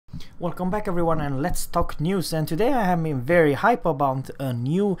Welcome back everyone, and let's talk news. And today I have been very hype about a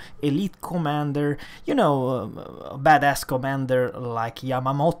new elite commander, you know, a badass commander like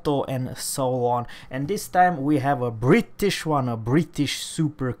Yamamoto and so on. And this time we have a British one, a British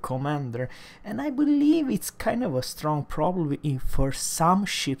super commander, and I believe it's kind of a strong, probably for some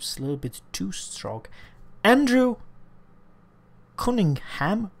ships a little bit too strong. Andrew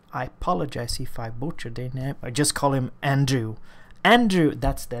Cunningham, I apologize if I butchered the name, I just call him Andrew. Andrew,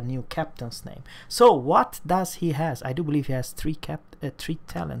 that's the new captain's name. So what does he has? I do believe he has three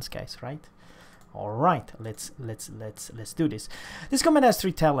talents, guys, right? All right, let's do this. This commander has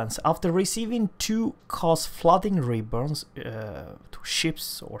 3 talents. After receiving 2 cause flooding ribbons to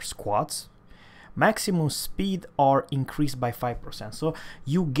ships or squads, maximum speed are increased by 5%. So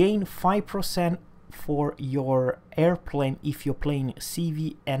you gain 5% for your airplane if you're playing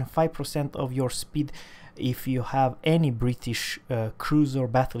CV, and 5% of your speed if you have any British cruiser,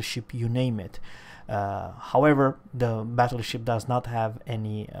 battleship, you name it. However, the battleship does not have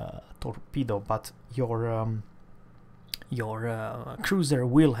any torpedo, but your cruiser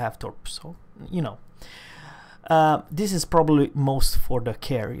will have torpedoes. So, you know, this is probably most for the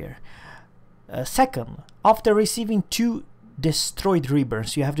carrier. Second, after receiving 2 destroyed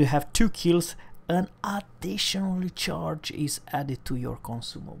ribbons, you have to have 2 kills. An additional charge is added to your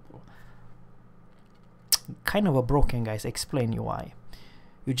consumable. Kind of a broken, guys. Explain you why.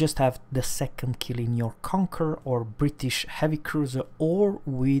 You just have the 2nd kill in your Conqueror or British heavy cruiser or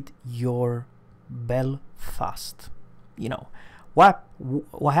with your Belfast. You know what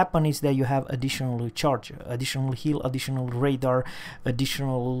happened is that you have additional charge, additional heal, additional radar,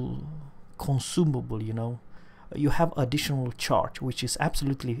 additional consumable, you know. You have additional charge, which is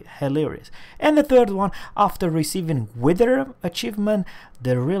absolutely hilarious. And the third one, after receiving Wither achievement,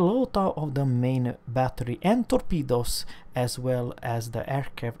 the reload of the main battery and torpedoes, as well as the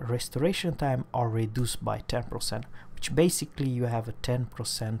aircraft restoration time, are reduced by 10%, which basically you have a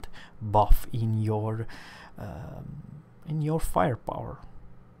 10% buff in your firepower.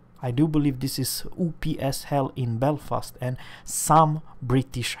 I do believe this is OPS hell in Belfast, and some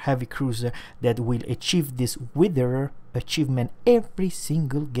British heavy cruiser that will achieve this Wither achievement every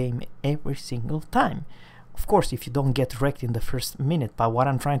single game, every single time. Of course, if you don't get wrecked in the first minute, but what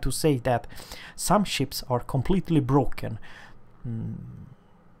I'm trying to say is that some ships are completely broken.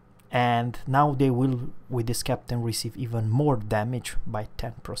 And now they will, with this captain, receive even more damage by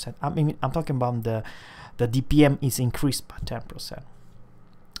 10%. I mean, I'm talking about the DPM is increased by 10%.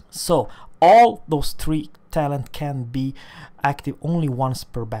 So all those 3 talents can be active only once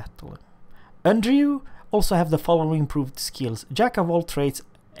per battle. Andrew also have the following improved skills: Jack of all trades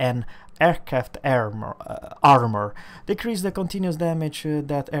and aircraft armor. Decrease the continuous damage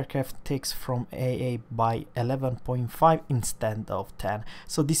that aircraft takes from AA by 11.5 instead of 10.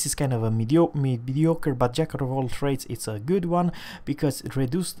 So this is kind of a mediocre, but Jack of all trades, it's a good one because it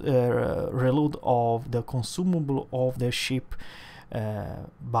reduced reload of the consumable of the ship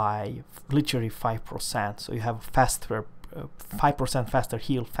by literally 5%. So you have faster 5% faster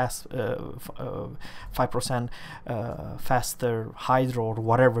heal, 5% faster hydro, or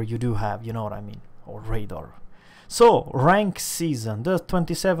whatever you do have, you know what I mean, or radar. So rank season, the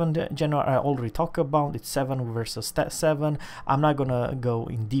 27th January I already talked about. It's 7 versus 7. I'm not gonna go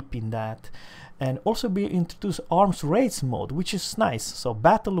in deep in that. And also be introduced arms race mode, which is nice. So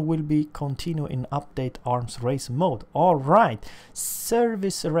battle will be continue in update arms race mode. All right,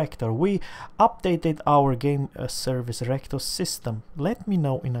 service rector. We updated our game service rector system. Let me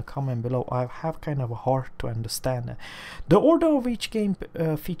know in a comment below. I have kind of a hard to understand it. The order of each game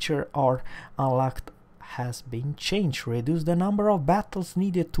feature are unlocked has been changed. Reduce the number of battles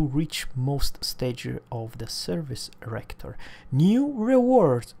needed to reach most stages of the service rector. New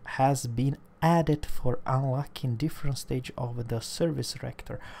rewards has been added for unlocking different stages of the service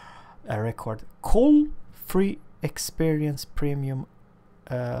rector record. Coal free experience, premium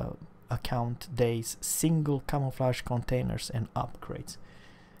account days, single camouflage containers, and upgrades.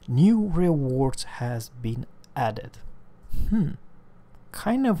 New rewards has been added.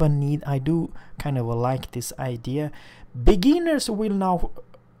 Kind of a need. I do kind of like this idea. Beginners will now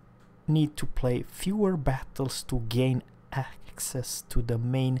need to play fewer battles to gain access to the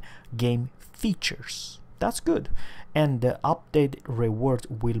main game features. That's good. And the update reward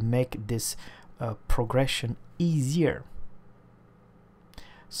will make this progression easier.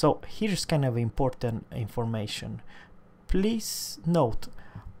 So here's kind of important information. Please note,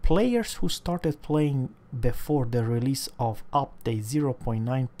 players who started playing before the release of update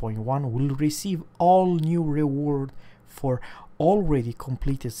 0.9.1 will receive all new reward for already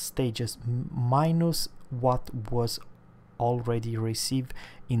completed stages minus what was already received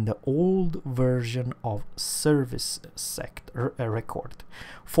in the old version of service sector record.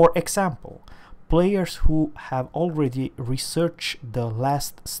 For example, players who have already researched the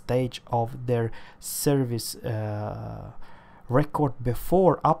last stage of their service record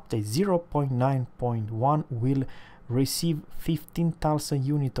before update 0.9.1 will receive 15,000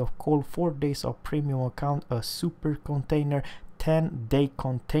 units of coal, 4 days of premium account, a super container, 10-day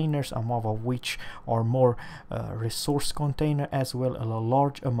containers, among of which are more resource container, as well as a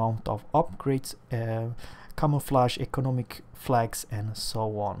large amount of upgrades, camouflage, economic flags, and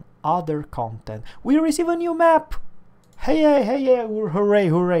so on. Other content. We receive a new map. Hey, hooray,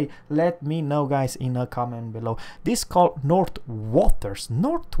 hooray. Let me know, guys, in a comment below. This called North Waters.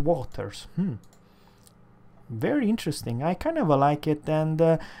 North Waters. Very interesting. I kind of like it,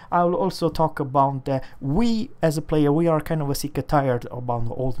 and I'll also talk about we as a player, we are kind of sick and tired about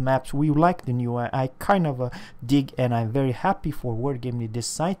the old maps. We like the new. I kind of dig, and I'm very happy for Wargaming they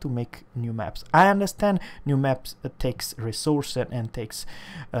decide to make new maps. I understand new maps takes resources and takes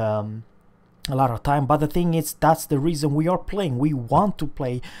a lot of time, but the thing is, that's the reason we are playing. We want to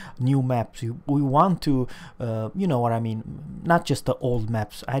play new maps. We want to you know what I mean, not just the old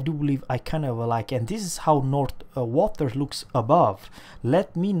maps. I do believe I kind of like, and this is how North Waters looks above.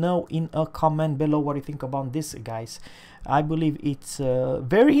 Let me know in a comment below what you think about this, guys. I believe it's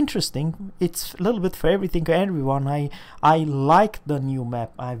very interesting. It's a little bit for everything, everyone. I like the new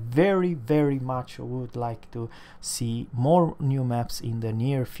map. I very much would like to see more new maps in the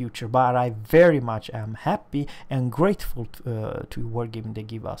near future, but I very much am happy and grateful to Wargaming they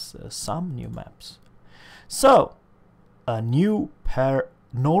give us some new maps. So a new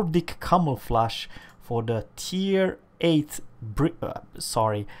Nordic camouflage for the tier 8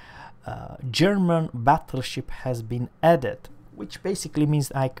 German battleship has been added, which basically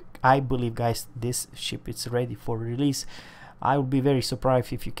means I believe, guys, this ship is ready for release. I would be very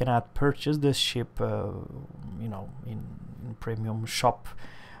surprised if you cannot purchase this ship you know, in premium shop,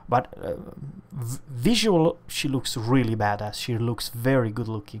 but visual she looks really badass. She looks very good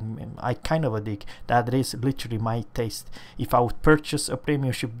looking. I kind of dig that. Is literally my taste. If I would purchase a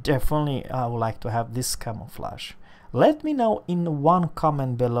premium ship, definitely I would like to have this camouflage. Let me know in one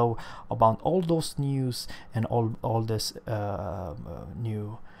comment below about all those news and all this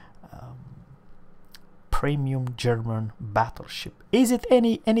new premium German battleship. Is it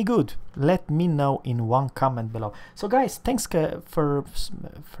any good? Let me know in one comment below. So guys, thanks for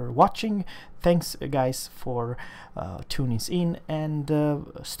watching. Thanks guys for tuning in, and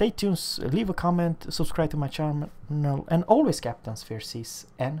stay tuned, leave a comment, subscribe to my channel, and always Captain Sphere sees,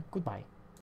 and goodbye.